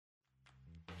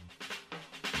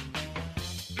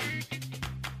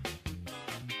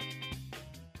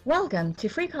Welcome to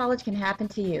Free College Can Happen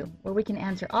to You, where we can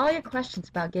answer all your questions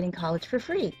about getting college for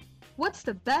free. What's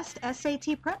the best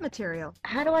SAT prep material?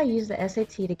 How do I use the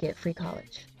SAT to get free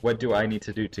college? What do I need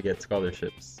to do to get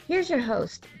scholarships? Here's your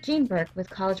host, Jean Burke with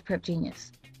College Prep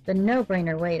Genius, the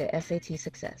no-brainer way to SAT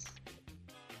success.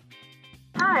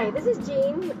 Hi, this is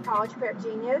Jean with College Prep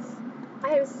Genius.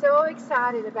 I am so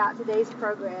excited about today's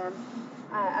program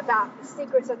about the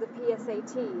secrets of the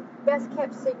PSAT, best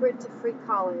kept secret to free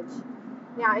college.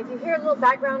 Now, if you hear a little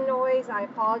background noise, I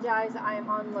apologize. I am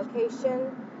on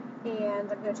location, and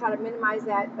I'm going to try to minimize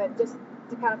that, but just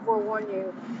to kind of forewarn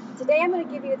you. Today I'm going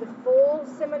to give you the full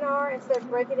seminar instead of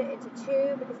breaking it into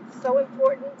two, because it's so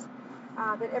important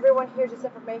that everyone hears this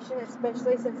information,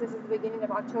 especially since this is the beginning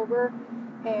of October.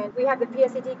 And we have the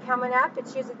PSAT coming up.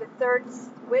 It's usually the third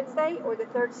Wednesday or the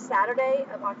third Saturday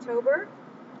of October.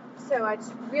 So I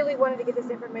just really wanted to get this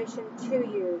information to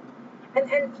you. And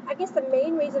I guess the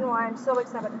main reason why I'm so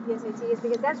excited about the PSAT is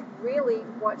because that's really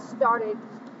what started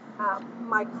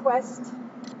my quest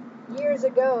years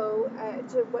ago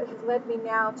to what has led me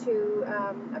now to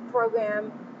a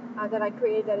program that I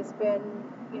created that has been,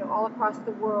 all across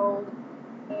the world.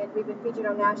 And we've been featured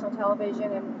on national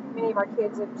television, and many of our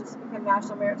kids have just become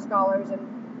National Merit Scholars and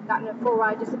gotten a full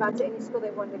ride just about to any school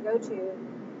they wanted to go to.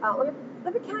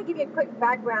 Let me kind of give you a quick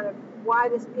background of why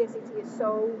this PSAT is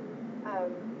so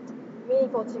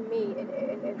meaningful to me,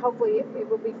 and hopefully it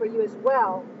will be for you as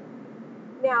well.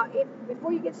 Now,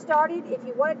 before you get started, if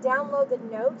you want to download the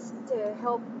notes to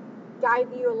help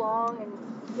guide you along and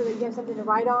so that you have something to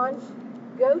write on,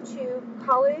 go to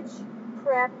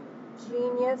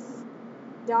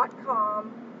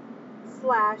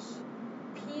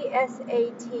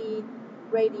collegeprepgenius.com/PSAT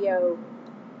radio.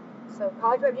 So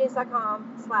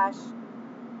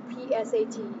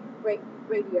collegeprepgenius.com/PSAT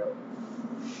radio.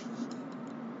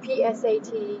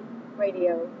 PSAT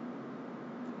radio.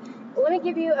 Well, let me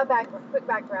give you a quick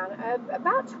background.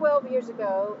 About 12 years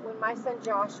ago, when my son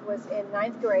Josh was in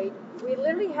 9th grade, we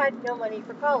literally had no money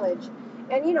for college.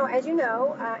 And, as you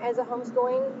know, as a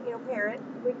homeschooling, parent,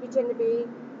 we tend to be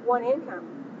one income.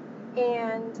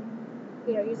 And,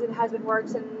 usually the husband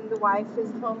works and the wife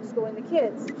is homeschooling the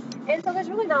kids. And so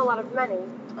there's really not a lot of money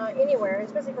anywhere,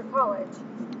 especially for college.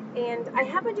 And I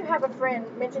happened to have a friend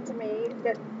mention to me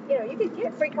that, you could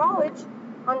get free college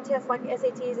on tests like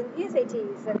SATs and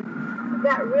PSATs, and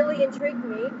that really intrigued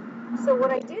me. So what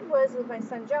I did was, with my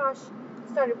son Josh,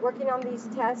 started working on these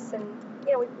tests, and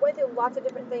we went through lots of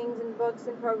different things and books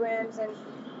and programs and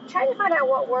trying to find out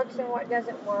what works and what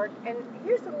doesn't work. And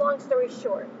here's the long story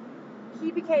short.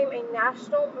 He became a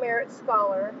National Merit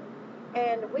Scholar,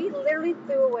 and we literally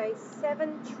threw away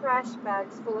 7 trash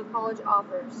bags full of college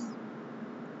offers.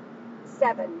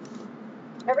 7.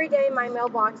 Every day my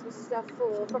mailbox was stuffed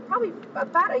full for probably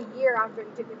about a year after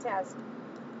he took the test.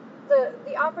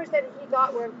 The offers that he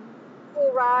got were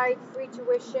full ride, free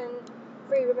tuition,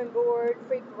 free room and board,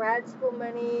 free grad school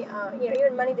money,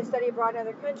 even money to study abroad in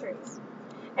other countries.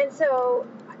 And so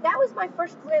that was my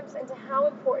first glimpse into how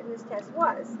important this test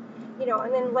was.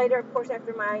 And then later, of course,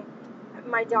 after my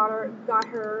daughter got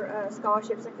her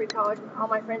scholarships and free college, all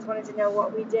my friends wanted to know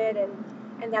what we did, and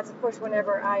that's, of course,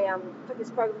 whenever I put this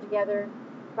program together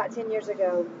about 10 years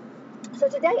ago. So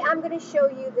today I'm going to show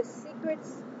you the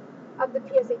secrets of the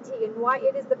PSAT and why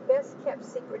it is the best kept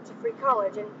secret to free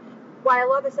college, and why a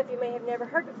lot of the stuff you may have never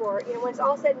heard before. When it's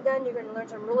all said and done, you're going to learn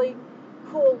some really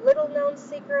cool little known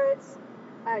secrets.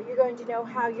 You're going to know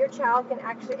how your child can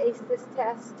actually ace this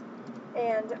test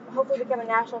and hopefully become a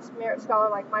National Merit Scholar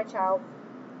like my child.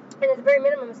 And at the very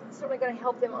minimum, it's certainly going to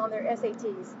help them on their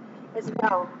SATs as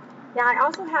well. Now, I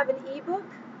also have an ebook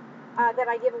that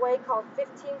I give away called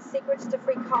 15 Secrets to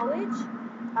Free College.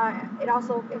 It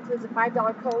also includes a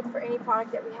 $5 code for any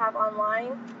product that we have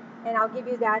online, and I'll give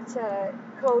you that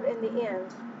code in the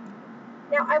end.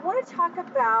 Now, I want to talk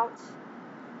about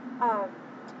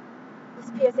this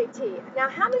PSAT. Now,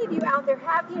 how many of you out there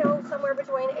have, somewhere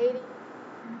between $80,000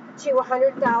 to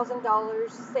 $100,000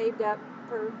 saved up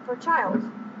per child?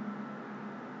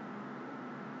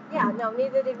 Yeah, no,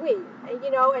 neither did we.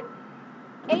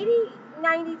 And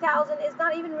 90,000 is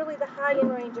not even really the high-end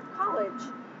range of college.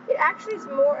 It actually is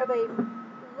more of a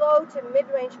low to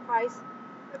mid-range price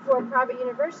for a private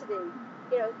university.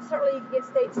 Certainly you can get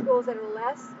state schools that are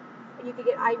less, and you can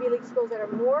get Ivy League schools that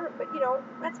are more, but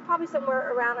that's probably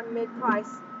somewhere around a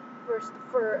mid-price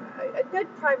for a good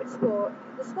private school.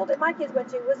 The school that my kids went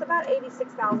to was about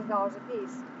 $86,000 a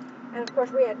piece. And of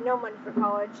course we had no money for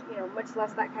college, much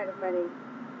less that kind of money.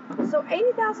 So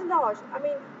 $80,000. I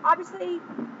mean, obviously,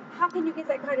 how can you get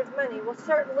that kind of money? Well,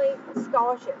 certainly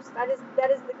scholarships. That is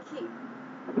the key.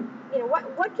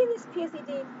 What can this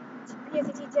PSAT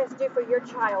PSAT test do for your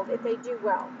child if they do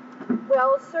well?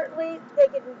 Well, certainly they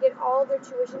can get all their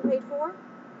tuition paid for.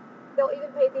 They'll even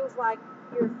pay things like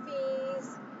your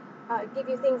fees, give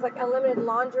you things like unlimited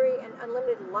laundry and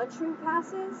unlimited lunchroom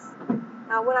passes.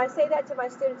 When I say that to my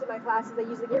students in my classes, they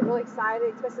usually get really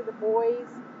excited, especially the boys.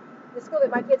 The school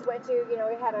that my kids went to,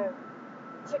 it had a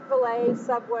Chick-fil-A,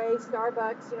 Subway,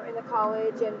 Starbucks, in the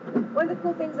college. And one of the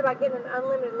cool things about getting an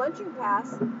unlimited lunchroom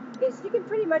pass is you can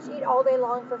pretty much eat all day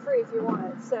long for free if you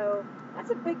want. So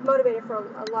that's a big motivator for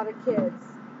a lot of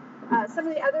kids. Some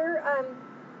of the other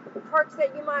perks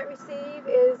that you might receive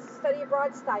is study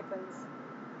abroad stipends.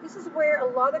 This is where a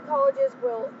lot of the colleges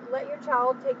will let your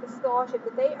child take the scholarship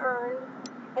that they earned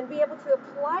and be able to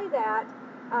apply that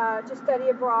to study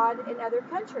abroad in other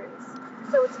countries.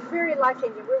 So it's very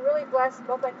life-changing. We're really blessed.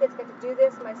 Both my kids get to do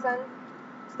this. My son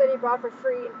studied abroad for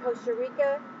free in Costa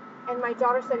Rica, and my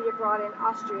daughter studied abroad in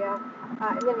Austria.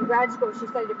 And then in grad school, she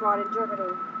studied abroad in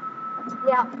Germany.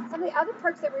 Now, some of the other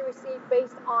perks that we received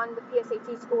based on the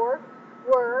PSAT score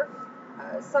were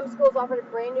some schools offered a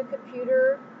brand new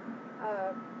computer.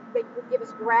 They would give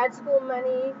us grad school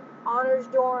money, honors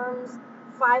dorms,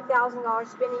 $5,000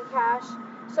 spending cash.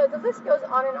 So the list goes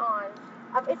on and on.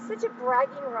 It's such a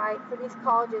bragging right for these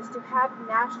colleges to have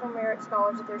national merit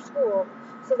scholars at their school.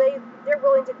 So they're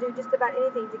willing to do just about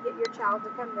anything to get your child to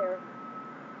come there.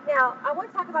 Now, I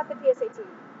want to talk about the PSAT.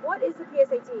 What is the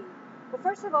PSAT? Well,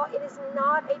 first of all, it is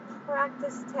not a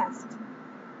practice test.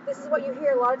 This is what you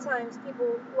hear a lot of times. A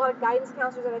lot of guidance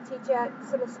counselors that I teach at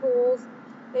some of the schools,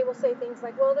 they will say things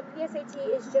like, well, the PSAT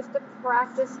is just a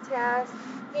practice test.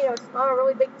 It's not a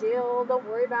really big deal. Don't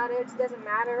worry about it. It doesn't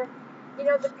matter.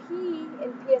 The P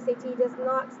in PSAT does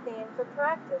not stand for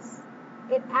practice.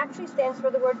 It actually stands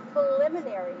for the word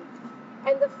preliminary.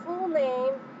 And the full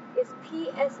name is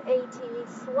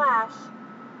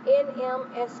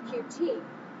PSAT/NMSQT,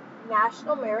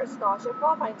 National Merit Scholarship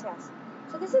Qualifying Test.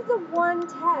 So this is the one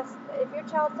test that if your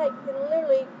child takes, can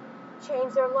literally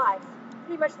change their life.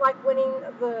 Pretty much like winning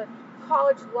the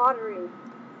college lottery.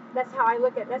 That's how I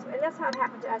look at it. And that's how it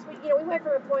happened to us. We went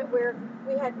from a point where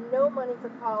we had no money for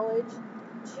college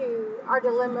to our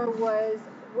dilemma was,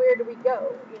 where do we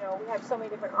go? We have so many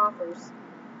different offers.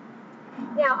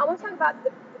 Now, I want to talk about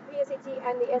the PSAT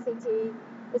and the SAT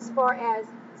as far as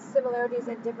similarities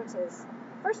and differences.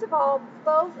 First of all,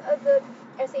 both of the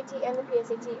SAT and the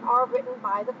PSAT are written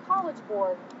by the College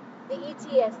Board, the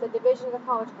ETS, the Division of the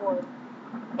College Board.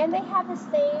 And they have the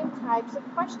same types of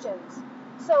questions.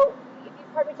 So, if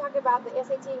you've heard me talk about the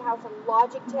SAT, how it's a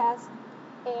logic test,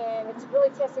 and it's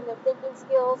really testing their thinking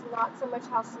skills, not so much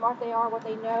how smart they are, what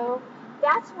they know.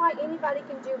 That's why anybody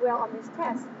can do well on this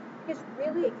test, because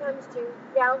really it comes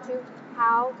down to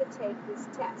how to take this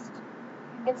test.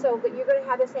 And so, but you're going to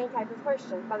have the same type of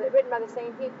question, written by the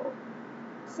same people.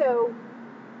 So,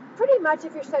 pretty much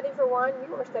if you're studying for one,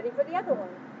 you are studying for the other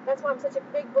one. That's why I'm such a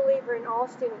big believer in all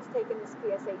students taking this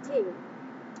PSAT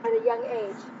at a young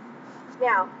age.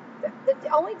 Now, the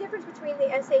only difference between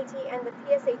the SAT and the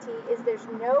PSAT is there's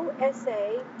no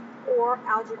essay or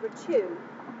Algebra 2,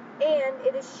 and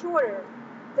it is shorter.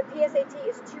 The PSAT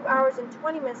is 2 hours and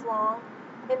 20 minutes long,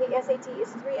 and the SAT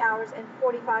is 3 hours and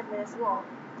 45 minutes long.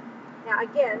 Now,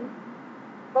 again,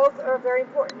 both are very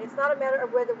important. It's not a matter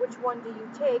of which one do you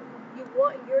take. You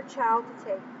want your child to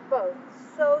take both.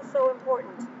 So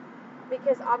important,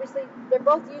 because obviously they're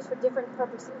both used for different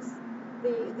purposes.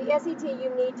 The SAT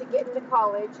you need to get into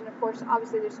college, and of course,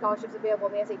 obviously there's scholarships available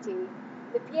in the SAT.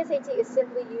 The PSAT is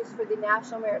simply used for the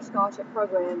National Merit Scholarship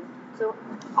Program, so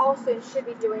all students should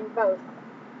be doing both.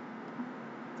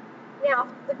 Now,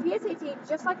 the PSAT,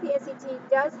 just like the SAT,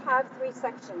 does have 3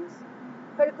 sections: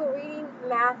 critical reading,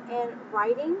 math, and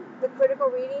writing. The critical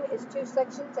reading is 2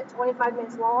 sections at 25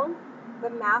 minutes long.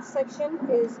 The math section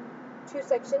is 2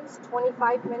 sections,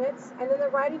 25 minutes, and then the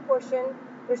writing portion,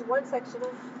 there's 1 section,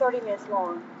 30 minutes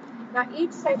long. Now,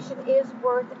 each section is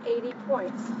worth 80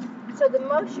 points. So the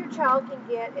most your child can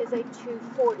get is a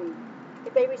 240.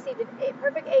 If they received a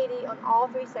perfect 80 on all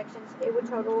 3 sections, it would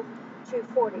total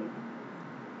 240.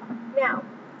 Now,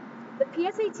 the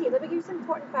PSAT, let me give you some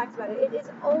important facts about it. It is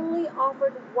only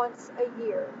offered once a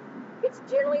year. It's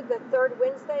generally the 3rd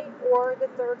Wednesday or the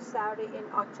 3rd Saturday in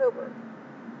October.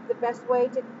 The best way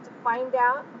to find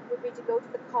out would be to go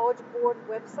to the College Board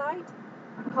website,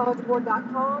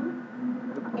 collegeboard.com,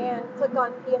 and click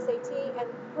on PSAT and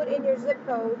put in your zip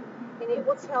code, and it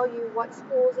will tell you what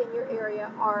schools in your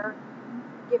area are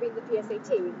giving the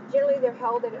PSAT. Generally, they're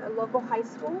held at a local high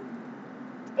school.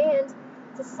 And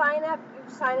to sign up, you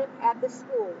sign up at the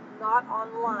school, not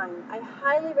online. I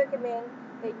highly recommend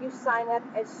that you sign up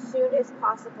as soon as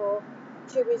possible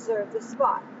to reserve the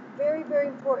spot. Very, very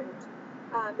important.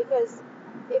 because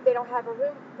if they don't have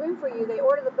a room for you, they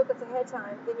order the booklets ahead of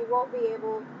time, then you won't be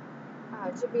able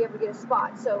to get a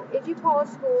spot. So if you call a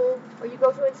school or you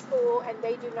go to a school and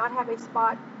they do not have a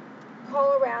spot,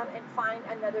 call around and find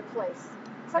another place.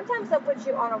 Sometimes they'll put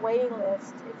you on a waiting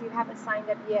list if you haven't signed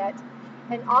up yet,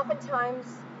 and oftentimes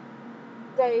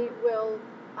they will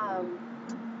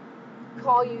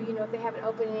call you, if they have an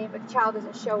opening but the child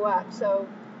doesn't show up. So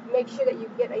make sure that you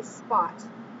get a spot.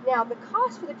 Now, the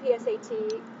cost for the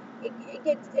PSAT, it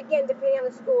gets, again, depending on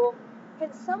the school,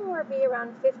 can somewhere be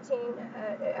around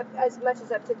as much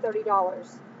as up to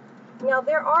 $30. Now,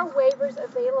 there are waivers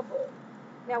available.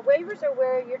 Now, waivers are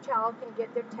where your child can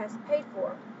get their test paid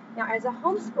for. Now, as a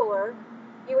homeschooler,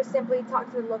 you would simply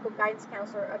talk to the local guidance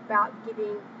counselor about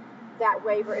getting that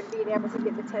waiver and being able to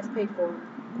get the test paid for.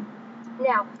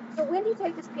 Now, so when do you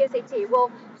take this PSAT?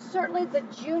 Well, certainly the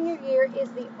junior year is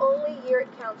the only year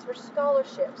it counts for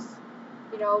scholarships.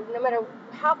 No matter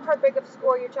how perfect of a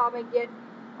score your child may get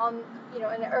on, in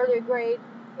an earlier grade,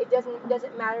 it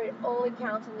doesn't matter. It only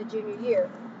counts in the junior year.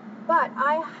 But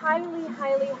I highly,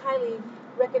 highly, highly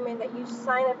recommend that you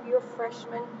sign up your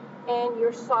freshman and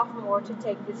your sophomore to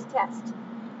take this test.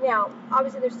 Now,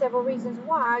 obviously there's several reasons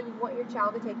why you want your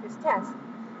child to take this test.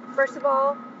 First of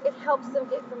all, it helps them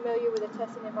get familiar with the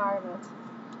testing environment.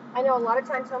 I know a lot of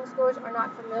times homeschoolers are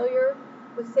not familiar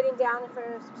with sitting down in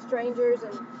front of strangers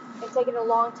and taking a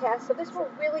long test, so this will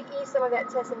really ease some of that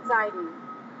test anxiety.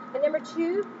 And number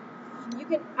two, you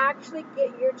can actually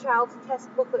get your child's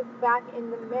test booklet back in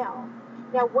the mail.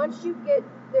 Now, once you get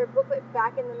their booklet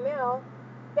back in the mail,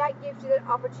 that gives you the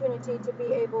opportunity to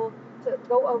be able to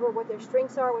go over what their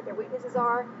strengths are, what their weaknesses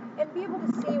are, and be able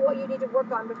to see what you need to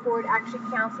work on before it actually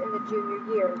counts in the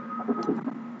junior year.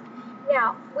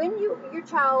 Now, when your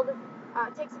child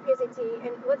takes the PSAT,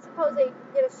 and let's suppose they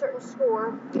get a certain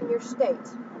score in your state.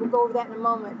 We'll go over that in a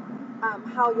moment,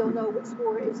 how you'll know what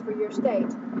score it is for your state.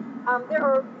 There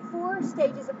are 4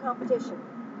 stages of competition.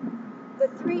 The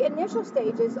 3 initial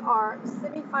stages are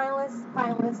semifinalist,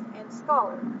 finalist, and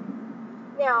scholar.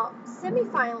 Now,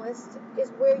 semifinalist is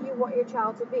where you want your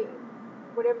child to be,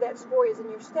 whatever that score is in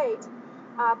your state.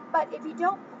 But if you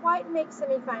don't quite make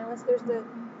semifinalist, there's the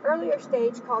earlier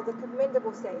stage called the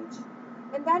commendable stage.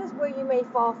 And that is where you may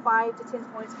fall 5 to 10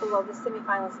 points below the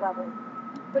semifinalist level.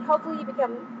 But hopefully you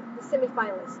become the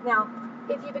semifinalist. Now,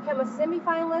 if you become a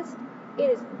semifinalist, it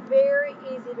is very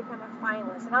easy to become a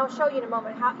finalist. And I'll show you in a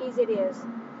moment how easy it is.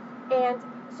 And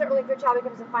certainly if your child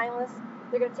becomes a finalist,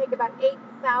 they're going to take about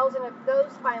 8,000 of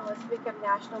those finalists to become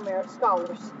National Merit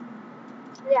Scholars.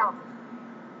 Now,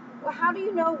 well, how do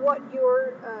you know what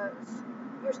your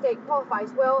state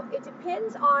qualifies? Well, it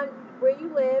depends on where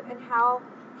you live and how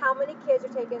many kids are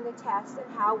taking the test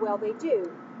and how well they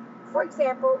do. For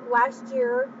example, last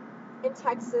year in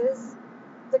Texas,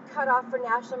 the cutoff for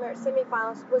National Merit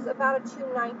semifinalists was about a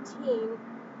 219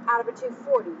 out of a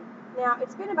 240. Now,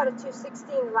 it's been about a 216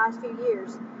 the last few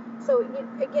years. So,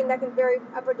 again, that can vary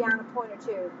up or down a point or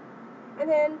two. And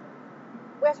then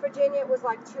West Virginia was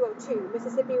like 202.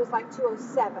 Mississippi was like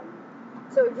 207.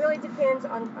 So it really depends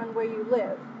on where you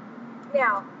live.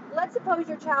 Now, let's suppose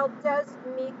your child does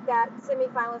meet that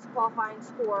semifinalist qualifying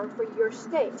score for your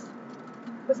state.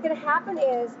 What's going to happen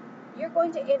is you're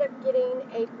going to end up getting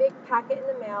a big packet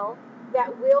in the mail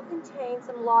that will contain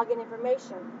some login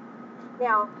information.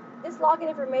 Now, this login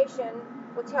information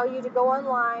will tell you to go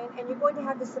online, and you're going to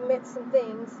have to submit some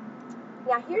things.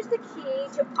 Now, here's the key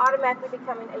to automatically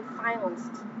becoming a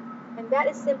finalist, and that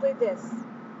is simply this.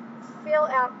 Fill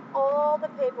out all the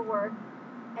paperwork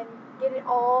and get it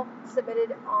all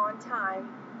submitted on time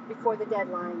before the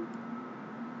deadline.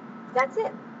 That's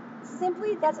it.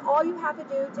 Simply, that's all you have to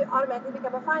do to automatically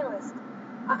become a finalist.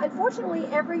 Unfortunately,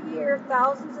 every year,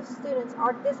 thousands of students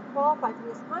are disqualified from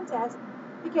this contest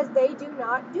because they do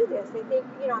not do this. They think,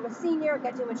 I'm a senior, I've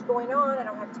got too much going on, I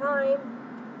don't have time,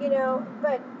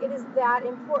 but it is that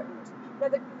important. Now,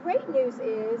 the great news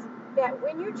is that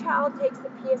when your child takes the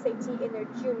PSAT in their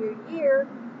junior year,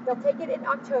 they'll take it in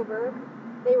October,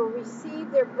 they will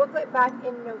receive their booklet back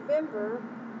in November,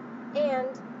 and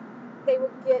they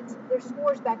will get their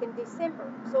scores back in December.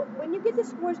 So when you get the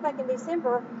scores back in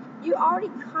December, you already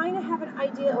kind of have an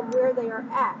idea of where they are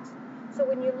at. So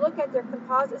when you look at their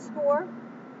composite score,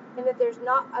 and if there's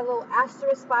not a little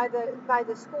asterisk by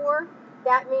the score,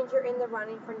 that means you're in the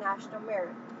running for National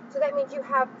Merit. So that means you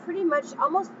have pretty much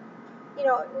almost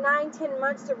 9-10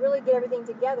 months to really get everything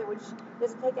together, which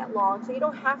doesn't take that long. So you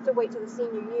don't have to wait till the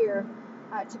senior year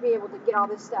to be able to get all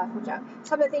this stuff.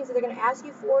 Some of the things that they're going to ask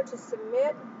you for to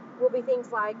submit will be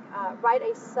things like write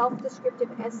a self-descriptive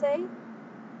essay.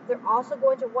 They're also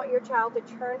going to want your child to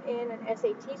turn in an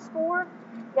SAT score.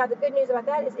 Now, the good news about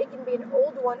that is it can be an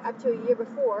old one up to a year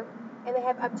before, and they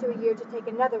have up to a year to take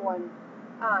another one.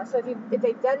 So if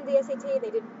they've done the SAT and they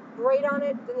did great on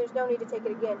it, then there's no need to take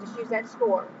it again. Just use that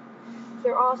score.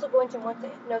 They're also going to want to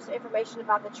know some information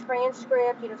about the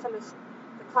transcript, some of the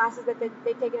classes that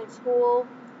they've taken in school.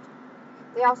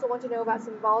 They also want to know about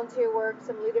some volunteer work,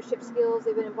 some leadership skills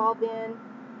they've been involved in.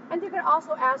 And they're going to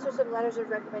also ask for some letters of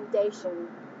recommendation.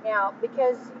 Now,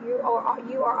 because you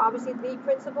are obviously the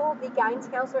principal, the guidance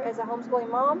counselor as a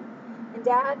homeschooling mom and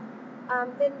dad,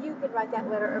 then you can write that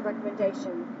letter of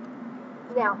recommendation.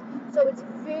 Now, so it's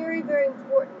very, very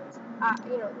important.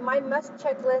 My must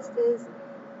checklist is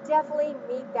definitely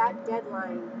meet that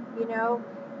deadline.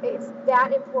 It's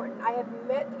that important. I have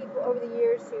met people over the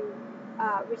years who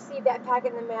received that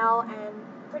packet in the mail and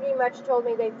pretty much told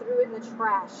me they threw it in the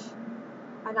trash.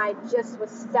 And I just was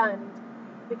stunned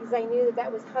because I knew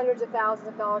that was hundreds of thousands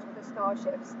of dollars worth of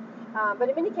scholarships. But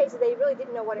in many cases, they really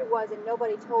didn't know what it was, and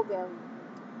nobody told them.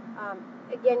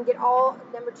 Again,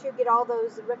 number 2, get all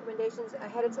those recommendations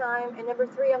ahead of time. And number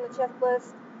 3 on the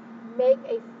checklist, make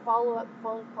a follow-up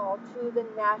phone call to the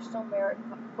National Merit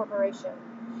Corporation.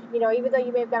 Even though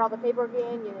you may have got all the paperwork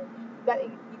in, you got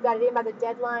it in by the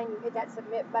deadline, you hit that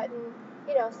submit button.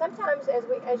 Sometimes,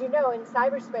 as you know, in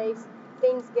cyberspace,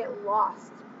 things get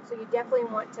lost. So you definitely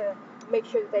want to make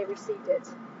sure that they received it.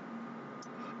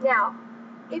 Now,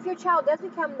 if your child does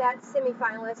become that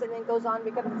semifinalist and then goes on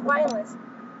to become the finalist,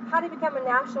 how to become a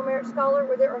National Merit Scholar?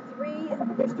 Well, there's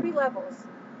three levels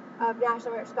of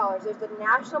National Merit Scholars. There's the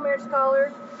National Merit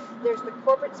Scholar, there's the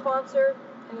corporate sponsor,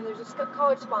 and then there's a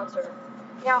college sponsor.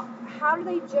 Now, how do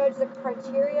they judge the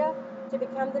criteria to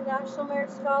become the National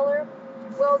Merit Scholar?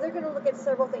 Well, they're going to look at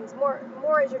several things, more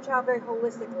as your child very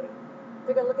holistically.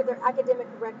 They're going to look at their academic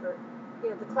record,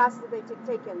 the classes that they've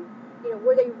taken,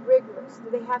 were they rigorous? Do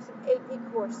they have some AP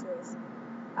courses?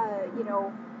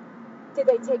 Did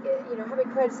they take, how many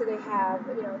credits do they have?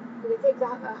 Do they take the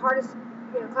hardest,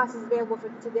 classes available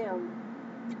to them?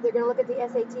 They're going to look at the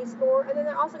SAT score, and then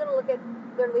they're also going to look at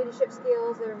their leadership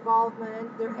skills, their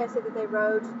involvement, their essay that they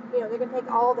wrote. They're going to take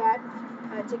all that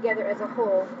together as a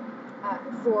whole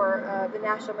for the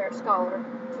National Merit Scholar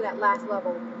for that last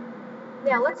level.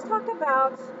 Now, let's talk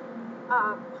about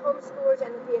homeschoolers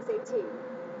and the PSAT.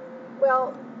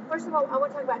 Well, first of all, I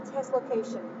want to talk about test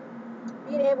location.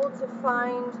 Being able to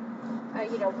find,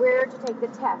 where to take the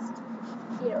test.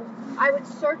 I would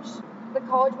search the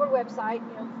College Board website,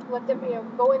 let them,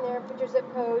 go in there, put your zip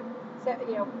code, set,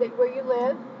 where you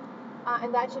live,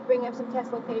 and that should bring up some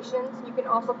test locations. You can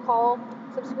also call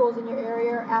some schools in your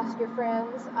area, ask your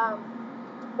friends,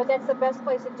 but that's the best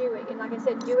place to do it. And like I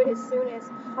said, do it as soon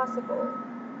as possible.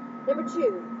 Number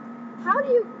 2, how do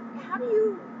you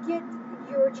get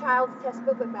your child's test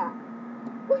booklet back?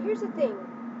 Well, here's the thing.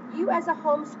 You as a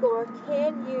homeschooler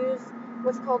can use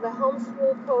what's called the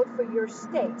homeschool code for your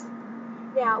state.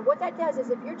 Now, what that does is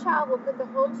if your child will put the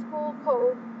homeschool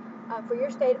code for your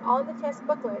state on the test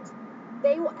booklet,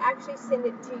 they will actually send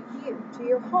it to you, to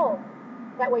your home.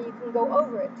 That way you can go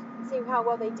over it and see how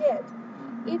well they did.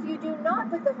 If you do not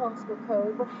put the homeschool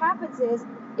code, what happens is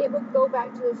it will go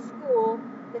back to the school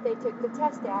that they took the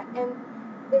test at, and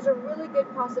there's a really good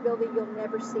possibility you'll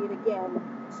never see it again.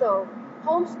 So,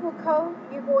 homeschool code,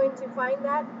 you're going to find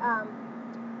that.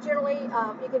 Generally,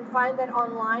 you can find that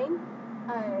online.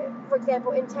 For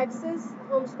example, in Texas,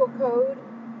 homeschool code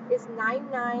is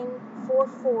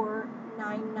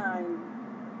 994499.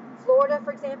 Florida,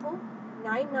 for example,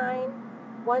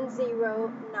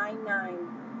 991099.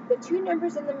 The 2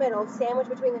 numbers in the middle, sandwiched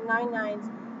between the 99s,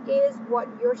 is what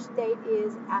your state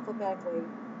is alphabetically.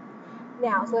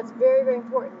 Now, so that's very, very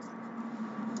important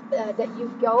that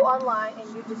you go online and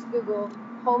you just Google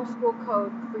homeschool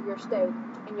code for your state,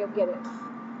 and you'll get it.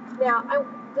 Now,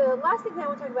 the last thing that I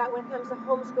want to talk about when it comes to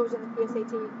homeschoolers and the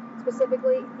PSAT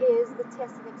specifically is the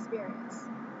testing experience.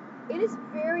 It is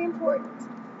very important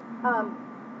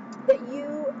that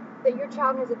your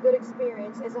child has a good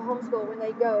experience as a homeschooler when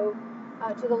they go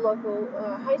to the local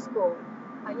high school.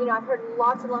 I've heard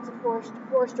lots and lots of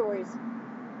horror stories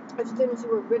of students who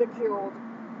were ridiculed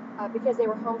because they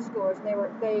were homeschoolers and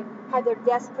they had their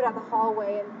desks put out the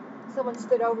hallway and someone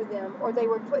stood over them, or they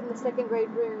were put in the second grade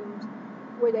rooms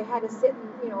where they had to sit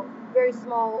in, very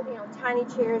small, tiny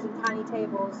chairs and tiny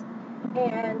tables.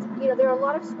 And, there are a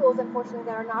lot of schools, unfortunately,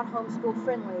 that are not homeschool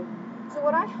friendly. So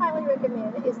what I highly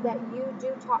recommend is that you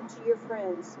do talk to your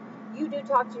friends. You do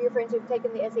talk to your friends who've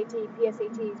taken the SAT,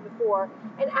 PSATs before,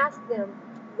 and ask them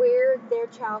where their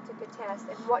child took the test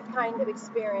and what kind of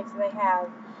experience they have.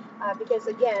 Because,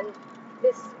 again,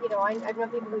 this, I've known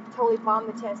people who totally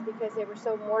bombed the test because they were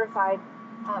so mortified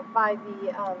by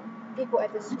the people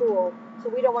at the school. So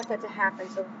we don't want that to happen.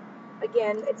 So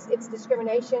again, it's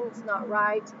discrimination. It's not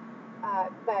right.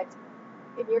 But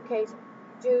in your case,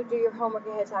 do your homework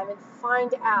ahead of time and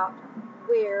find out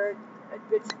where a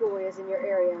good school is in your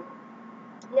area.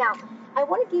 Now, I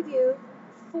want to give you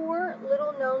 4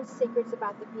 little known secrets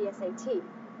about the PSAT.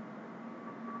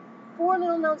 4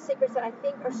 little known secrets that I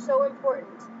think are so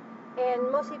important.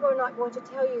 And most people are not going to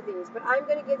tell you these, but I'm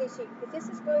going to give these to you because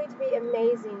this is going to be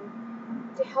amazing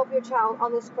to help your child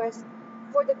on this quest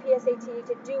for the PSAT,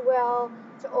 to do well,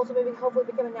 to ultimately hopefully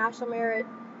become a national merit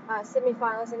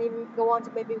semifinalist and even go on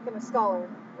to maybe become a scholar.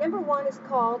 Number 1 is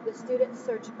called the student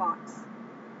search box.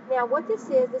 Now what this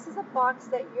is a box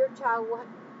that your child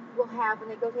will have when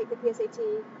they go take the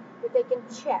PSAT that they can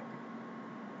check.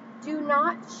 Do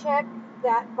not check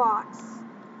that box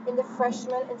in the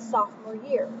freshman and sophomore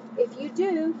year. If you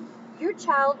do, your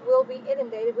child will be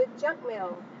inundated with junk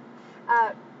mail.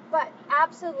 But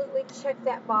absolutely check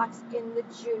that box in the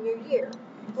junior year.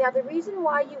 Now, the reason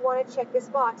why you want to check this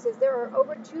box is there are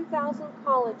over 2,000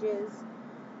 colleges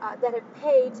that have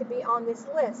paid to be on this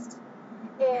list.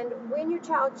 And when your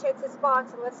child checks this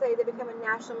box, and let's say they become a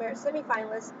national merit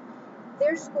semifinalist,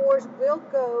 their scores will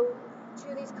go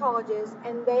to these colleges,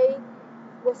 and they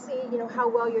will see, how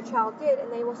well your child did,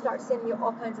 and they will start sending you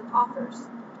all kinds of offers.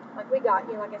 Like we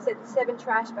got, like I said, 7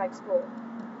 trash bags full.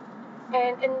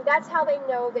 And that's how they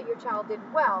know that your child did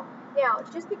well. Now,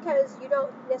 just because you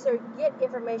don't necessarily get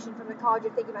information from the college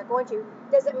you're thinking about going to,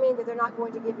 doesn't mean that they're not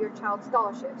going to give your child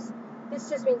scholarships. This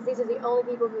just means these are the only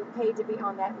people who have paid to be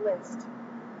on that list.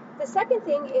 The second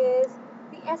thing is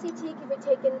the SAT can be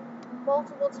taken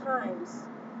multiple times.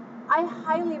 I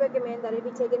highly recommend that it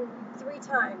be taken 3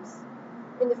 times.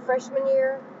 In the freshman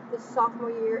year, the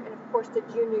sophomore year, and of course the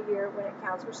junior year when it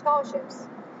counts for scholarships.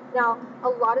 Now, a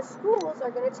lot of schools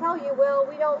are going to tell you, well,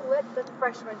 we don't let the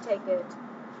freshmen take it,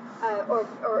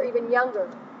 or even younger.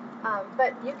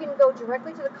 But you can go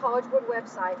directly to the College Board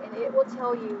website, and it will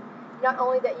tell you not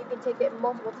only that you can take it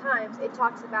multiple times, it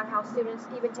talks about how students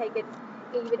even take it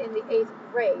even in the 8th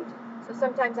grade. So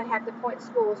sometimes I have to point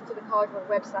schools to the College Board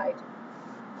website.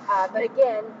 But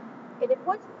again, and if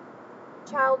one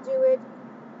child do it,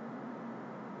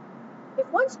 if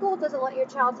one school doesn't let your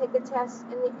child take the test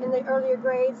in the earlier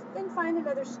grades, then find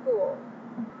another school.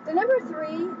 The number 3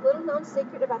 little known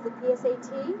secret about the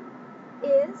PSAT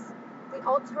is the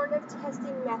alternative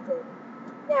testing method.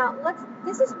 Now,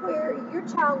 this is where your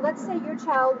child, let's say your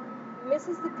child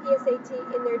misses the PSAT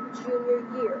in their junior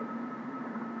year.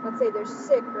 Let's say they're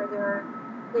sick, or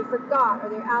they forgot, or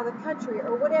they're out of the country,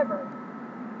 or whatever.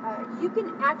 You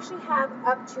can actually have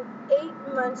up to 8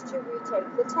 months to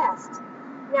retake the test.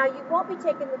 Now, you won't be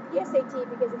taking the PSAT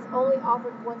because it's only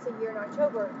offered once a year in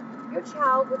October. Your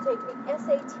child will take the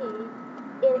SAT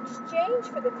in exchange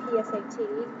for the PSAT,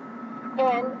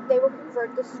 and they will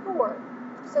convert the score.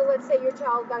 So let's say your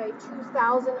child got a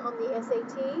 2,000 on the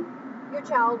SAT, your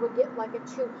child would get like a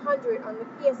 200 on the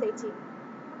PSAT.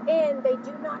 And they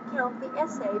do not count the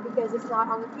essay because it's not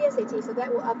on the PSAT, so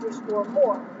that will up your score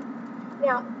more.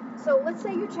 Now, so let's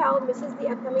say your child misses the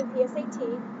upcoming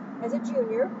PSAT as a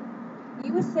junior.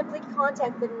 You would simply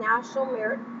contact the National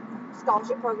Merit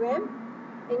Scholarship Program,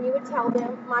 and you would tell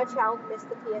them, my child missed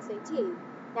the PSAT.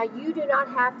 Now, you do not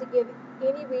have to give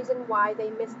any reason why they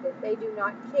missed it. They do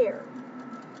not care.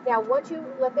 Now, once you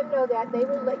let them know that, they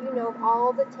will let you know of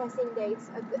all the testing dates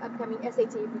of the upcoming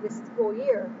SAT for this school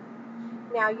year.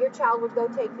 Now, your child would go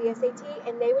take the SAT,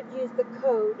 and they would use the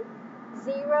code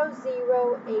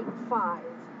 0085.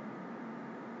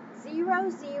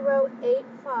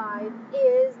 0085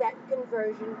 is that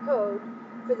conversion code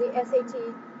for the SAT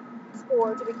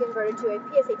score to be converted to a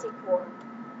PSAT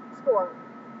score.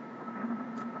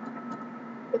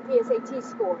 The PSAT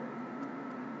score.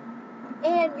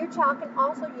 And your child can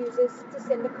also use this to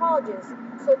send to colleges.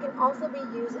 So it can also be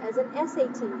used as an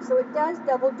SAT. So it does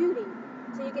double duty.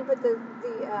 So you can put the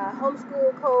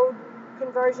homeschool code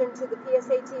conversion to the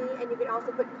PSAT, and you can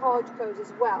also put college codes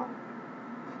as well.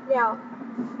 Now,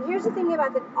 here's the thing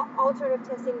about the alternative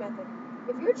testing method.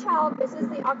 If your child misses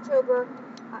the October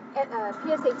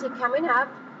PSAT coming up,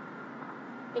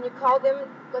 and you call them,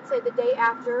 let's say the day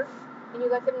after, and you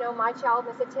let them know my child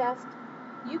missed a test,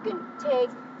 you can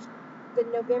take the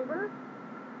November,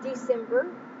 December,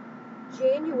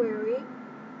 January,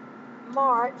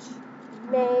 March,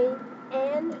 May,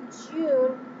 and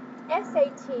June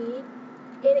SAT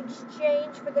in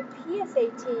exchange for the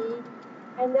PSAT,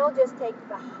 and they'll just take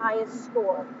the highest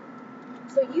score.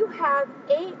 So you have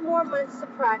 8 more months to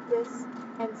practice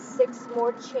and 6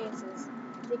 more chances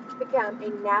become a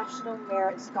National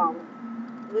Merit Scholar.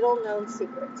 Little known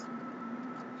secret.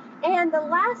 And the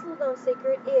last little known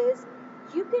secret is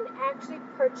you can actually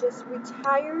purchase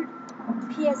retired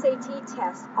PSAT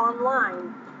tests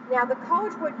online. Now, the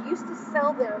College Board used to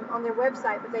sell them on their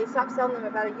website, but they stopped selling them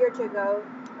about a year or two ago.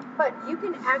 But you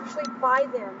can actually buy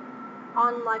them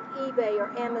on like eBay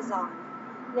or Amazon.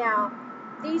 Now,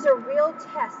 these are real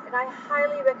tests, and I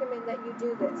highly recommend that you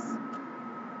do this.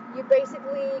 You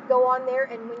basically go on there,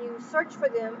 and when you search for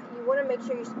them, you want to make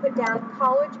sure you put down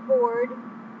College Board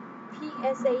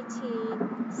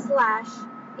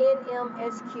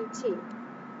PSAT/NMSQT.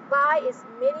 Buy as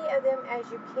many of them as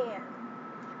you can.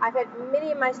 I've had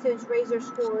many of my students raise their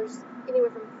scores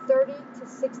anywhere from 30 to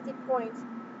 60 points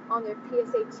on their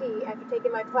PSAT after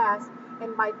taking my class,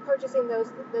 and by purchasing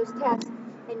those tests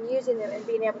and using them and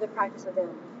being able to practice with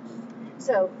them.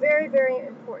 So very, very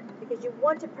important, because you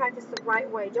want to practice the right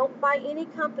way. Don't buy any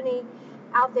company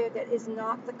out there that is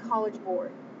not the College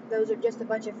Board. Those are just a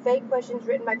bunch of fake questions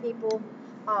written by people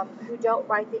who don't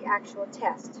write the actual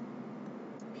test.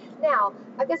 Now,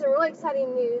 I've got some really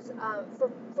exciting news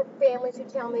for families who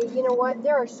tell me, you know what,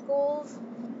 there are schools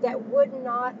that would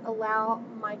not allow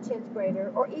my 10th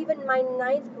grader or even my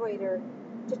 9th grader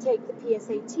to take the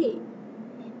PSAT.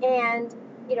 And,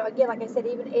 you know, again, like I said,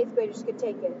 even 8th graders could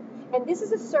take it. And this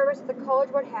is a service that the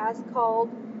College Board has called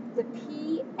the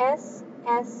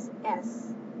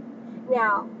PSSS.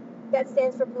 Now, that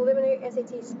stands for Preliminary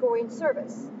SAT Scoring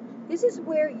Service. This is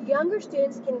where younger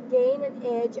students can gain an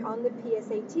edge on the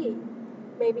PSAT.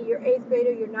 Maybe your 8th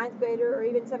grader, your 9th grader, or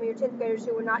even some of your 10th graders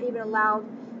who were not even allowed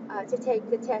to take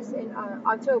the test in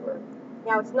October.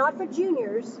 Now, it's not for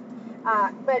juniors,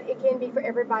 but it can be for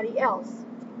everybody else.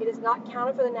 It is not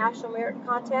counted for the National Merit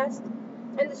Contest,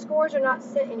 and the scores are not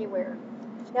sent anywhere.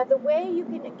 Now, the way you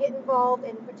can get involved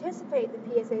and participate in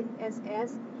the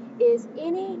PSSS is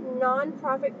any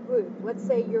nonprofit group, let's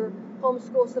say your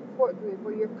homeschool support group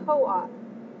or your co-op,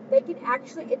 they can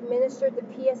actually administer the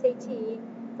PSAT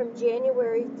from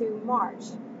January through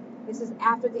March. This is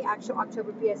after the actual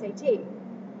October PSAT.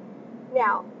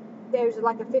 Now, there's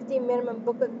like a 15 minimum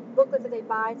booklet that they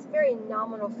buy. It's a very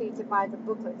nominal fee to buy the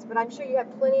booklets, but I'm sure you have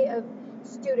plenty of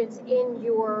students in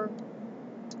your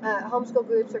homeschool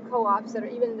groups or co-ops that are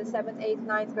even in the 7th, 8th,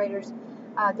 9th graders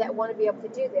that want to be able to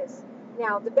do this.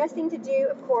 Now, the best thing to do,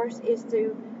 of course, is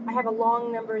I have a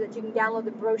long number that you can download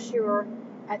the brochure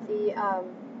at the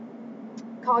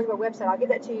College Board website. I'll give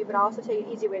that to you, but I'll also tell you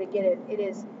an easy way to get it. It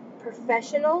is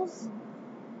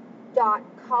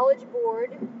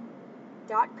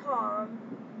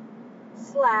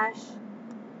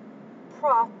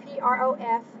professionals.collegeboard.com/prof,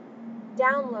 P-R-O-F,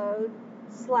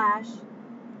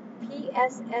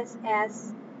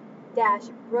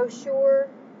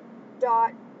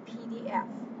 download/PSSS-brochure.pdf.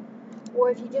 Or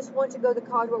if you just want to go to the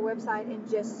College Board website and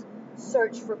just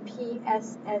search for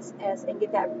PSSS and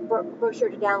get that brochure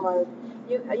to download.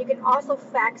 You can also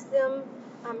fax them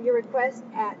your request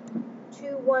at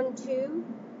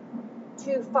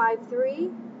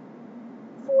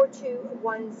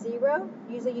 212-253-4210.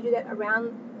 Usually you do that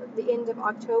around the end of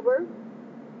October.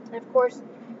 And of course,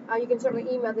 you can certainly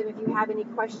email them if you have any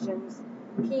questions.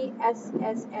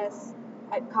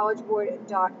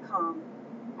 PSSS@collegeboard.com.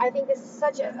 I think this is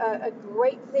such a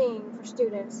great thing for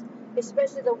students,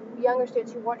 especially the younger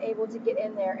students who weren't able to get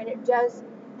in there, and it does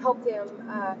help them,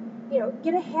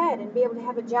 get ahead and be able to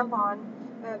have a jump on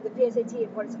the PSAT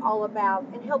and what it's all about,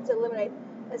 and help to eliminate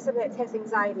some of that test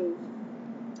anxiety.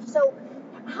 So,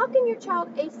 how can your child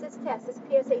ace this test, this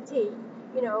PSAT?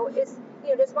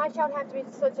 Does my child have to be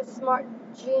such a smart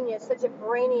genius, such a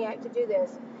brainiac to do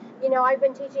this? I've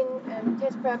been teaching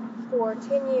test prep for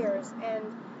 10 years, and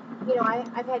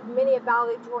I've had many a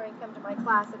valedictorian come to my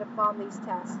class that have bombed these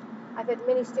tests. I've had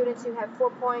many students who have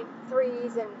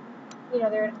 4.3s and,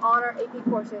 they're in honor AP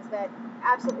courses that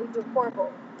absolutely do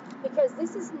horrible. Because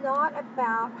this is not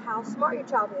about how smart your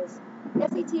child is.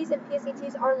 SATs and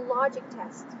PSATs are logic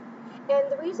tests. And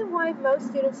the reason why most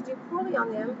students do poorly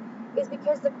on them is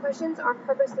because the questions are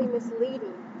purposely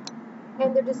misleading.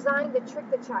 And they're designed to trick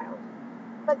the child.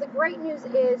 But the great news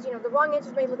is, the wrong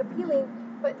answers may look appealing,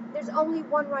 but there's only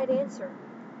one right answer.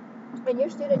 And your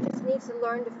student just needs to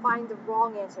learn to find the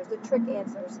wrong answers, the trick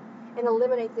answers, and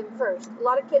eliminate them first. A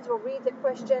lot of kids will read the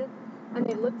question and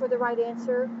they look for the right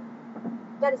answer.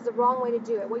 That is the wrong way to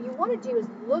do it. What you want to do is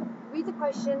read the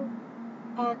question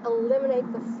and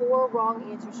eliminate the 4 wrong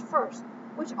answers first,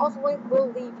 which ultimately will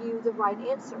leave you the right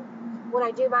answer. When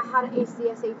I do my How to Ace the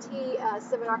SAT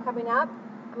seminar coming up,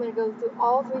 I'm going to go through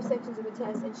all 3 sections of the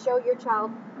test and show your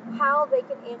child how they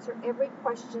can answer every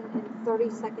question in 30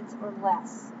 seconds or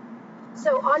less.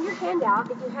 So on your handout,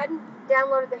 if you hadn't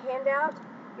downloaded the handout,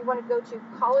 you want to go to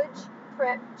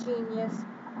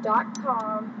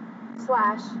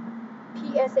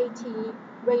collegeprepgenius.com/PSAT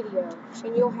radio,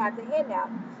 and you'll have the handout.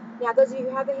 Now, those of you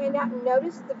who have the handout,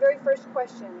 notice the very first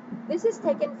question. This is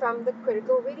taken from the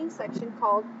critical reading section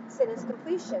called sentence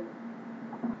completion.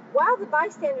 While the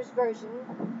bystander's version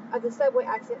of the subway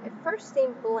accident at first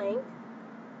seemed blank,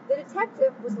 the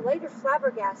detective was later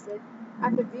flabbergasted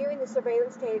after viewing the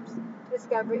surveillance tapes to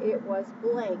discover it was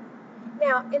blank.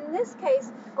 Now, in this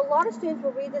case, a lot of students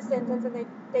will read the sentence and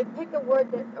they pick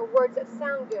words that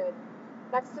sound good.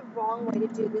 That's the wrong way to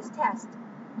do this test.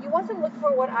 You want to look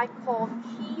for what I call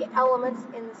key elements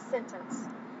in the sentence.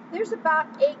 There's about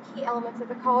 8 key elements that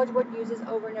the College Board uses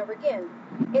over and over again.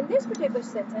 In this particular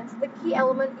sentence, the key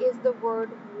element is the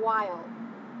word while.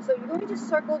 So you're going to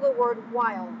circle the word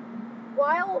while.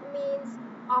 While means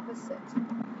opposite.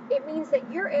 It means that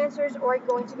your answers are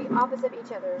going to be opposite of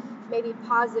each other. Maybe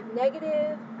positive,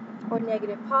 negative, or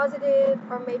negative, positive,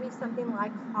 or maybe something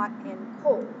like hot and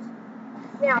cold.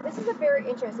 Now, this is a very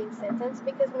interesting sentence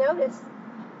because notice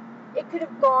it could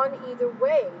have gone either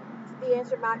way. The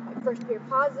answer might first appear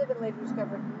positive and later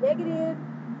discovered negative,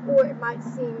 or it might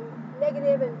seem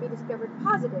negative and be discovered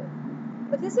positive.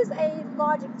 But this is a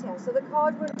logic test, so the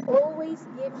College Board always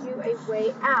gives you a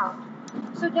way out.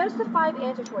 So notice the 5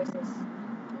 answer choices.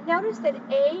 Notice that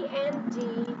A and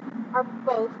D are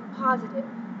both positive,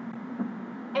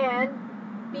 and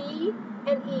B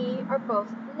and E are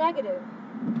both negative.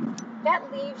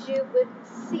 That leaves you with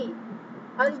C,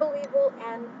 unbelievable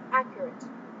and accurate,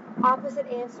 opposite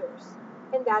answers,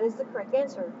 and that is the correct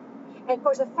answer. And of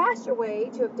course, a faster way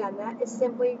to have done that is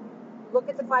simply look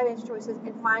at the 5 answer choices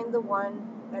and find the one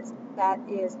that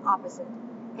is opposite,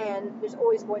 and there's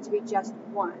always going to be just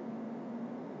one.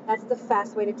 That's the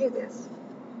fast way to do this.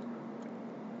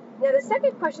 Now, the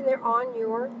second question there on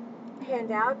your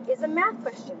handout is a math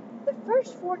question. The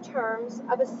first 4 terms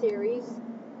of a series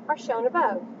are shown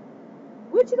above.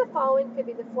 Which of the following could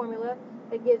be the formula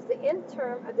that gives the nth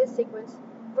term of this sequence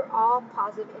for all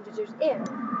positive integers n?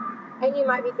 And you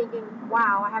might be thinking,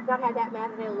 wow, I have not had that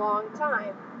math in a long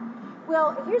time.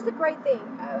 Well, here's the great thing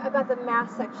about the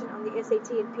math section on the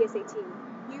SAT and PSAT.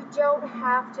 You don't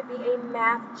have to be a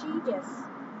math genius,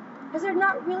 because they're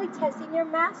not really testing your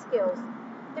math skills.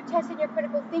 They're testing your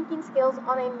critical thinking skills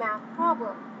on a math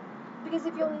problem. Because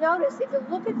if you'll notice, if you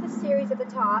look at the series at the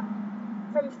top,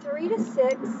 from 3 to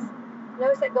 6,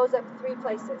 notice that goes up 3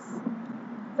 places.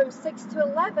 From 6 to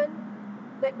 11,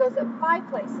 that goes up 5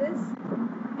 places.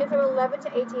 And from 11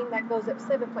 to 18, that goes up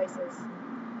 7 places.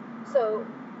 So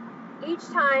each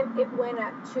time it went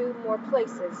up 2 more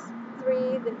places,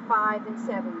 3, then 5, then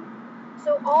 7.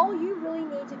 So all you really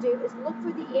need to do is look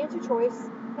for the answer choice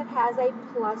that has a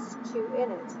 +2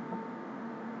 in it.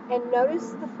 And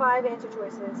notice the 5 answer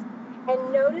choices.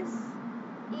 And notice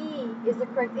E is the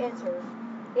correct answer,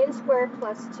 n squared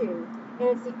 +2. And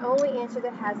it's the only answer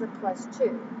that has a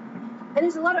 +2. And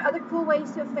there's a lot of other cool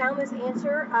ways to have found this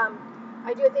answer.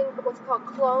 I do a thing what's called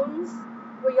clones,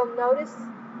 where you'll notice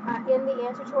in the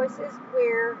answer choices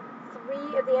where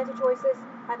 3 of the answer choices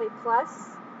have a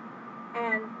plus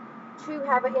and 2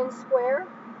 have an n square.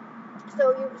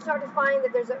 So you start to find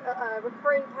that there's a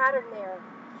recurring pattern there.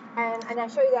 And I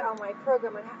show you that on my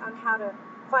program on how to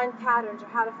find patterns, or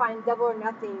how to find double or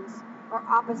nothings, or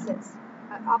opposites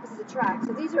attract.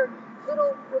 So these are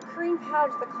little recurring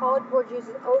patterns the College Board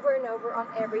uses over and over on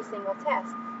every single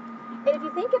test. And if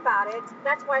you think about it,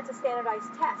 that's why it's a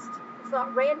standardized test. It's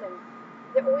not random.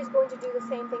 They're always going to do the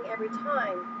same thing every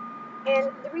time.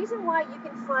 And the reason why you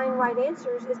can find right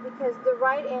answers is because the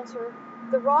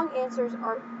wrong answers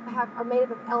are made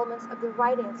up of elements of the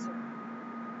right answer.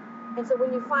 And so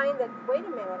when you find that, wait a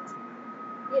minute,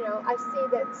 I see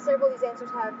that several of these answers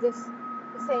have the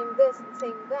same this, and the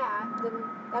same that, then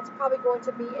that's probably going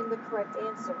to be in the correct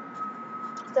answer.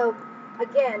 So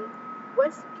again,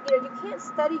 once you can't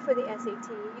study for the SAT,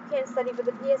 you can't study for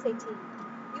the PSAT.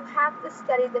 You have to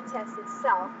study the test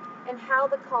itself and how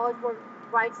the College Board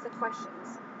writes the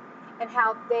questions and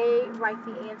how they write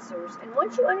the answers. And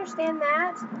once you understand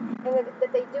that, and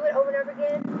that they do it over and over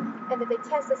again, and that they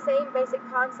test the same basic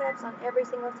concepts on every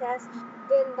single test,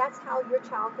 then that's how your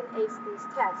child can ace these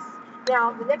tests.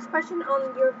 Now, the next question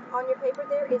on your paper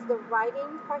there is the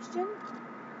writing question.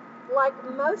 Like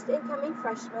most incoming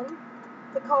freshmen,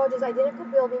 the college's identical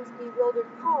buildings bewildered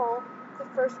Paul the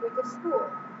first week of school.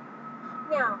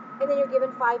 Now, and then you're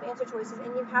given 5 answer choices,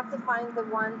 and you have to find the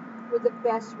one with the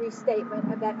best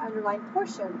restatement of that underlined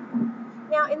portion.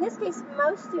 Now, in this case,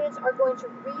 most students are going to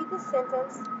read the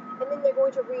sentence, and then they're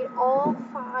going to read all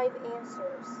 5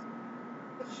 answers.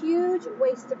 A huge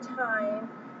waste of time,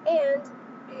 and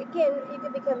again, you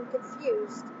can become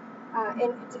confused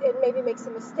and maybe make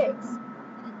some mistakes.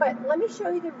 But let me show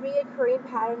you the reoccurring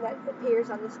pattern that appears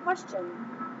on this question.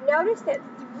 Notice that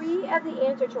 3 of the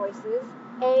answer choices,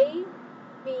 A,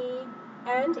 B,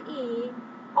 and E,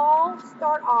 all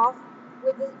start off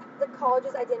with the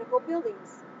college's identical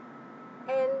buildings.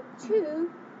 And 2,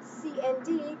 C and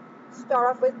D,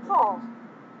 start off with Paul.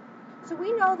 So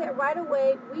we know that right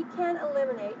away we can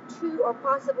eliminate 2 or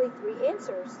possibly 3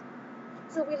 answers.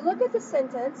 So we look at the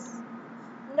sentence.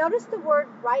 Notice the word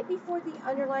right before the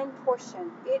underlined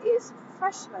portion. It is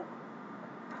freshman.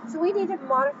 So we need to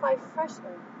modify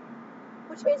freshman,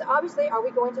 which means obviously, are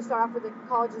we going to start off with the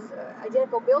college's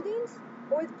identical buildings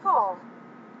or with Paul?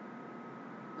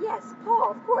 Yes,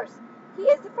 Paul, of course. He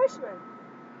is the freshman.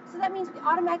 So that means we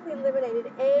automatically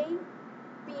eliminated A,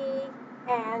 B,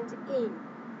 and E.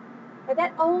 And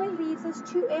that only leaves us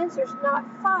 2 answers, not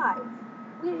 5.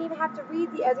 We didn't even have to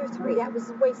read the other 3. That was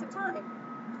a waste of time.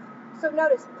 So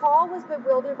notice, Paul was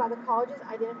bewildered by the college's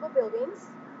identical buildings,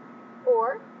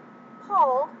 or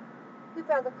Paul, who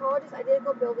found the college's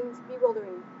identical buildings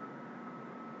bewildering.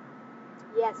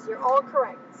 Yes, you're all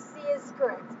correct. C is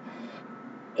correct.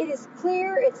 It is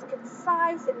clear, it's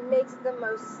concise, it makes the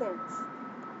most sense.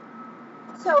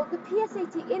 So the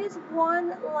PSAT, it is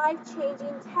one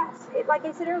life-changing test. Like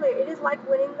I said earlier, it is like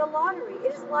winning the lottery.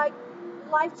 It is like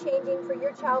life-changing for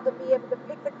your child to be able to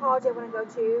pick the college they want to go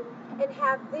to and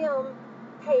have them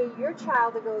pay your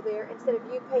child to go there instead of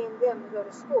you paying them to go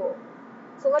to school.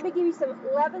 So let me give you some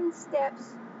 11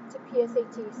 steps to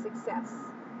PSAT success.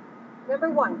 Number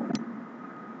 1,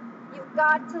 you've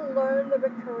got to learn the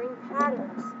recurring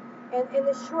patterns and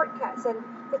the shortcuts and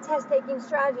the test-taking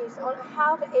strategies on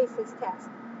how to ace this test.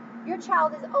 Your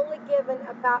child is only given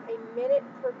about a minute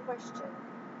per question.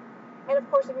 And of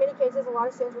course, in many cases, a lot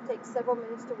of students will take several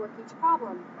minutes to work each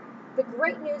problem. The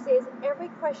great news is every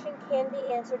question can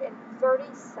be answered in 30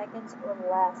 seconds or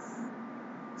less.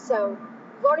 So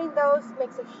learning those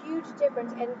makes a huge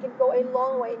difference and can go a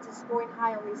long way into scoring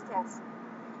high on these tests.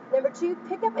 Number 2,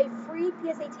 pick up a free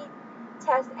PSAT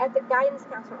test at the guidance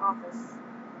counselor office.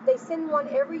 They send one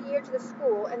every year to the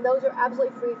school, and those are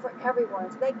absolutely free for everyone.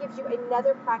 So that gives you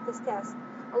another practice test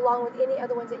along with any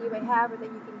other ones that you may have or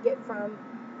that you can get from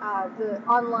the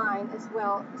online as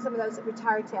well, some of those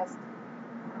retired tests.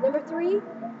 Number 3,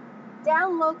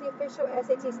 download the official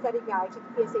SAT study guide to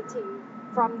the PSAT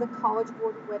from the College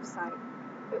Board website.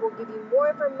 It will give you more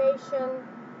information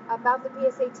about the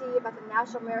PSAT, about the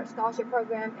National Merit Scholarship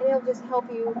Program, and it'll just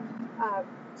help you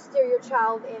steer your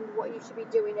child in what you should be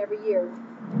doing every year.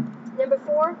 Number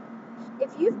 4,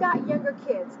 if you've got younger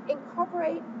kids,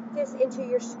 incorporate this into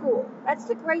your school. That's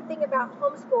the great thing about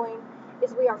homeschooling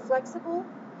is we are flexible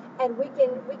and we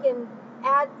can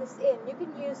add this in. You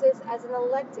can use this as an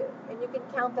elective and you can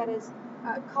count that as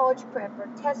college prep or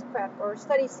test prep or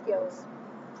study skills.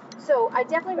 So I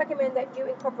definitely recommend that you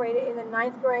incorporate it in the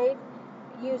 9th grade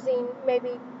using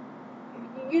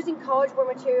College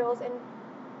Board materials and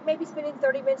maybe spending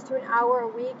 30 minutes to an hour a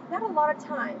week. Not a lot of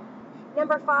time.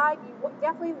 Number 5, you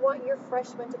definitely want your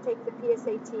freshmen to take the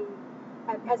PSAT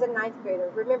as a 9th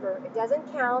grader. Remember, it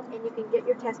doesn't count and you can get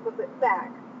your test booklet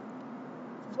back.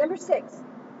 Number 6,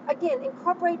 again,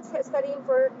 incorporate studying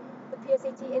for the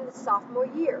PSAT in the sophomore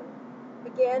year.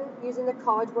 Again, using the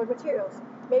College Board materials.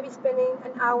 Maybe spending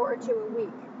an hour or 2 a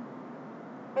week.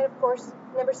 And of course,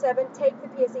 number 7, take the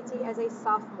PSAT as a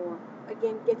sophomore.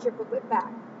 Again, get your booklet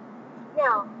back.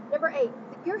 Now, number 8,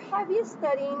 your heaviest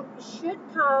studying should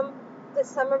come the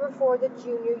summer before the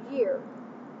junior year.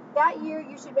 That year,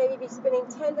 you should maybe be spending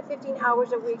 10 to 15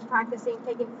 hours a week practicing,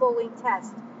 taking full-length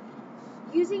tests.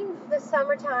 Using the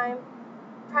summertime,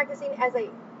 practicing as a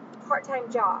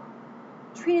part-time job.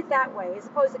 Treat it that way, as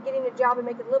opposed to getting a job and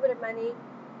making a little bit of money.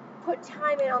 Put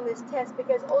time in on this test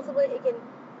because ultimately it can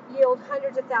yield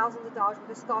hundreds of thousands of dollars worth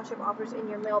of scholarship offers in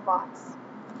your mailbox.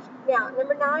 Now,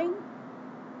 number 9,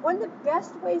 one of the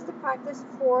best ways to practice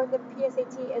for the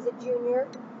PSAT as a junior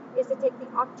is to take the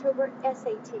October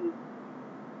SAT,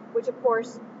 which of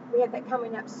course we have that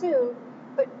coming up soon,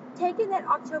 but taking that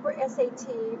October SAT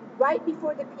right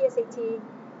before the PSAT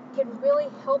can really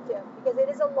help them because it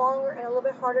is a longer and a little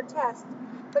bit harder test,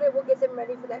 but it will get them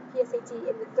ready for that PSAT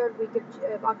in the 3rd week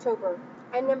of October.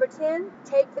 And number 10,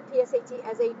 take the PSAT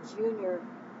as a junior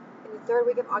in the 3rd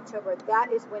week of October.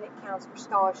 That is when it counts for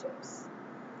scholarships.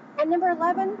 And number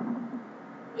 11,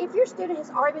 if your student has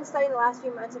already been studying the last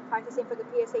few months and practicing for the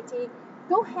PSAT,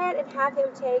 go ahead and have him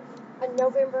take a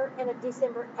November and a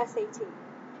December SAT.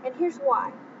 And here's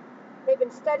why. They've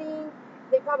been studying,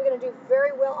 they're probably going to do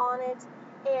very well on it,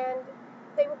 and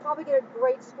they will probably get a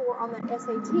great score on that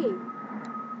SAT.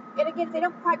 And again, if they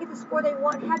don't quite get the score they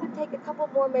want, have them take a couple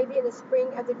more maybe in the spring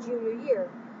of the junior year.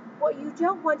 What you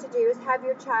don't want to do is have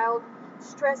your child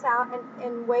stress out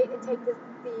and wait and take the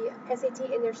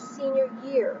SAT in their senior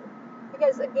year.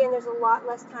 Because again, there's a lot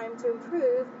less time to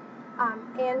improve,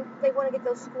 and they want to get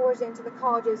those scores into the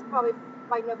colleges probably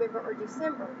by November or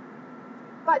December.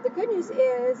 But the good news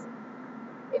is,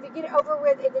 if you get it over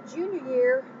with in the junior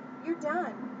year, you're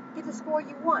done. Get the score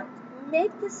you want.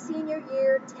 Make the senior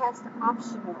year test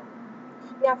optional.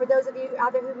 Now, for those of you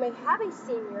out there who may have a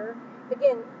senior,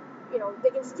 again, they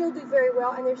can still do very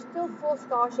well, and there's still full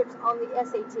scholarships on the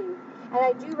SAT. And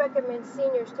I do recommend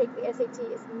seniors take the SAT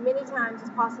as many times as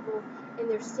possible in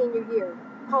their senior year.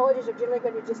 Colleges are generally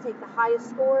going to just take the highest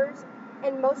scores,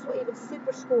 and most will even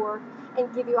super score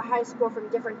and give you a high score from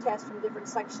different tests from different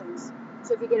sections.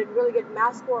 So if you get a really good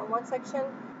math score on one section,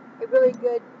 a really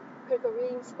good critical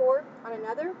reading score on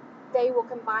another, they will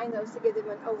combine those to give them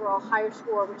an overall higher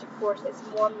score, which of course is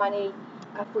more money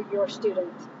for your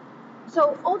student.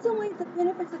 So ultimately, the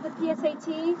benefits of the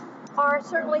PSAT are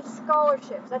certainly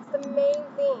scholarships. That's the main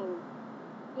thing.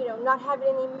 Not having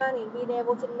any money, being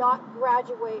able to not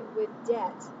graduate with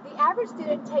debt. The average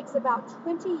student takes about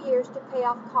 20 years to pay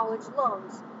off college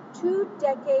loans, 2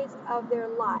 decades of their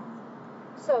life.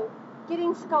 So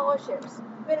getting scholarships,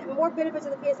 more benefits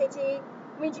of the PSAT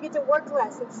means you get to work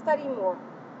less and study more.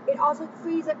 It also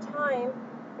frees up time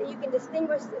that you can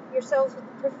distinguish yourselves with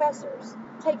the professors.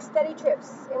 Take study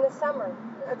trips in the summer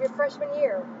of your freshman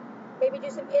year. Maybe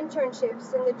do some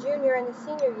internships in the junior and the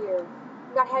senior year,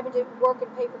 not having to work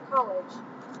and pay for college.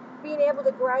 Being able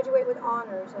to graduate with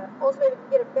honors, ultimately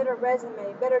get a better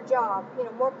resume, better job,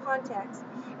 more contacts.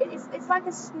 It's like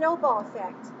a snowball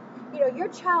effect. Your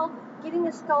child getting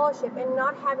a scholarship and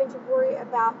not having to worry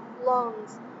about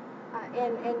loans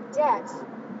and debt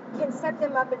can set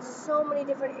them up in so many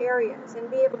different areas and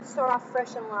be able to start off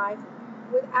fresh in life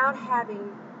without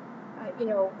having,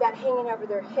 that hanging over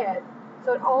their head.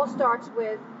 So it all starts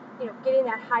with, getting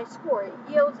that high score. It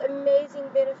yields amazing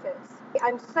benefits.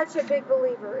 I'm such a big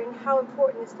believer in how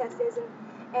important this test is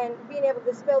and being able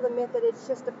to dispel the myth that it's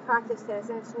just a practice test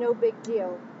and it's no big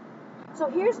deal. So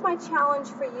here's my challenge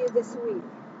for you this week.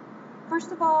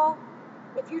 First of all,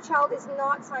 if your child is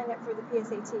not signed up for the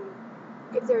PSAT,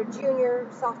 if they're a junior,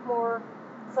 sophomore,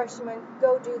 freshman,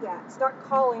 go do that. Start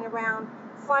calling around,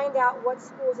 find out what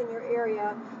schools in your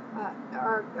area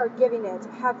are giving it,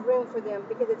 have room for them,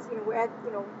 because it's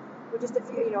we're just a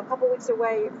couple weeks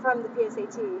away from the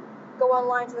PSAT. Go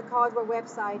online to the College Board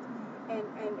website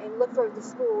and look for the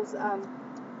schools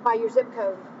by your zip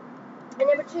code. And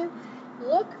number 2,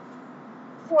 look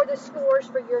for the scores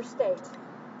for your state,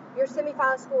 your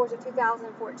semifinal scores of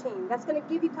 2014. That's going to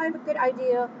give you kind of a good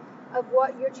idea of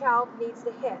what your child needs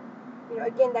to hit.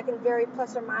 Again, that can vary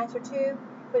plus or minus or 2,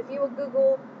 but if you will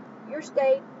Google your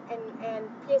state and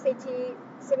PSAT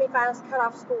semifinals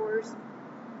cutoff scores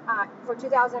for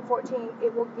 2014,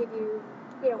 it will give you,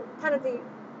 kind of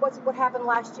what happened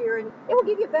last year, and it will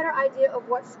give you a better idea of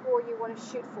what score you want to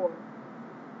shoot for.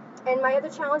 And my other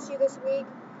challenge to you this week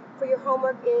for your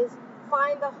homework is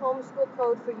find the homeschool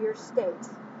code for your state.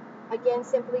 Again,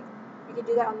 simply, you can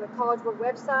do that on the College Board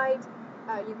website.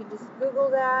 You can just Google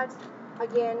that.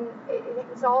 Again,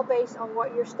 it's all based on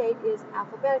what your state is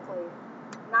alphabetically.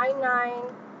 99,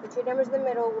 the 2 numbers in the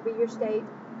middle will be your state,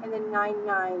 and then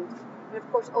 99. And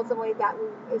of course, ultimately, that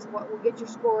is what will get your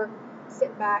score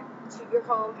sent back to your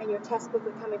home, and your test book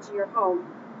will come into your home.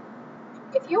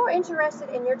 If you're interested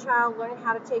in your child learning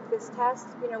how to take this test,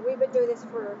 we've been doing this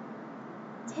for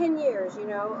 10 years,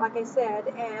 like I said,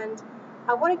 and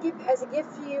I want to give, as a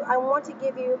gift for you, I want to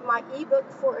give you my ebook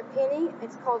for a penny.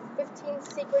 It's called 15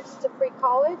 Secrets to Free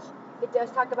College. It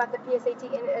does talk about the PSAT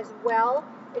in it as well.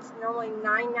 It's normally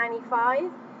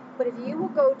 $9.95, but if you will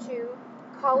go to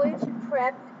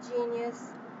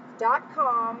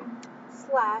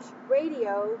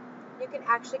collegeprepgenius.com/radio, you can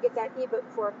actually get that ebook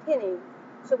for a penny.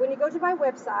 So when you go to my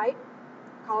website,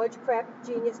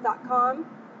 collegeprepgenius.com,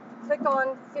 click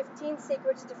on 15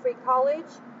 Secrets to Free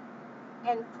College,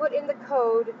 and put in the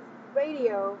code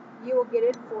radio, you will get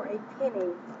it for a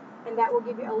penny. And that will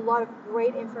give you a lot of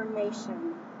great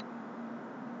information.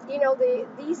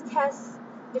 These tests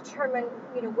determine,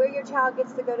 where your child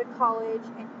gets to go to college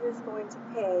and who's going to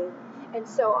pay. And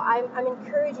so I'm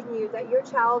encouraging you that your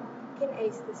child can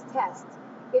ace this test.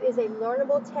 It is a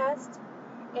learnable test,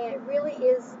 and it really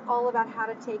is all about how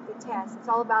to take the test. It's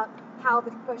all about how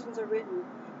the questions are written.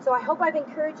 So I hope I've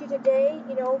encouraged you today.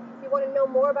 If you want to know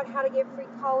more about how to get free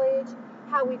college,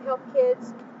 how we've helped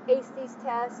kids ace these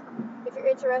tests, if you're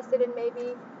interested in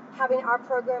maybe having our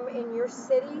program in your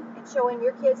city and showing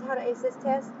your kids how to ace this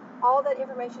test, All that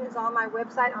information is on my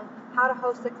website on how to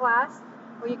host a class,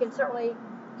 or you can certainly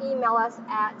email us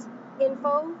at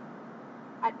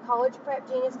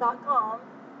info@collegeprepgenius.com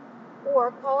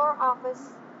or call our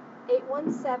office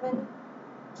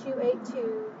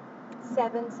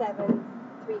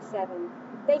 817-282-7737.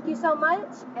 Thank you so much,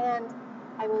 and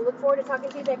I will look forward to talking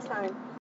to you next time.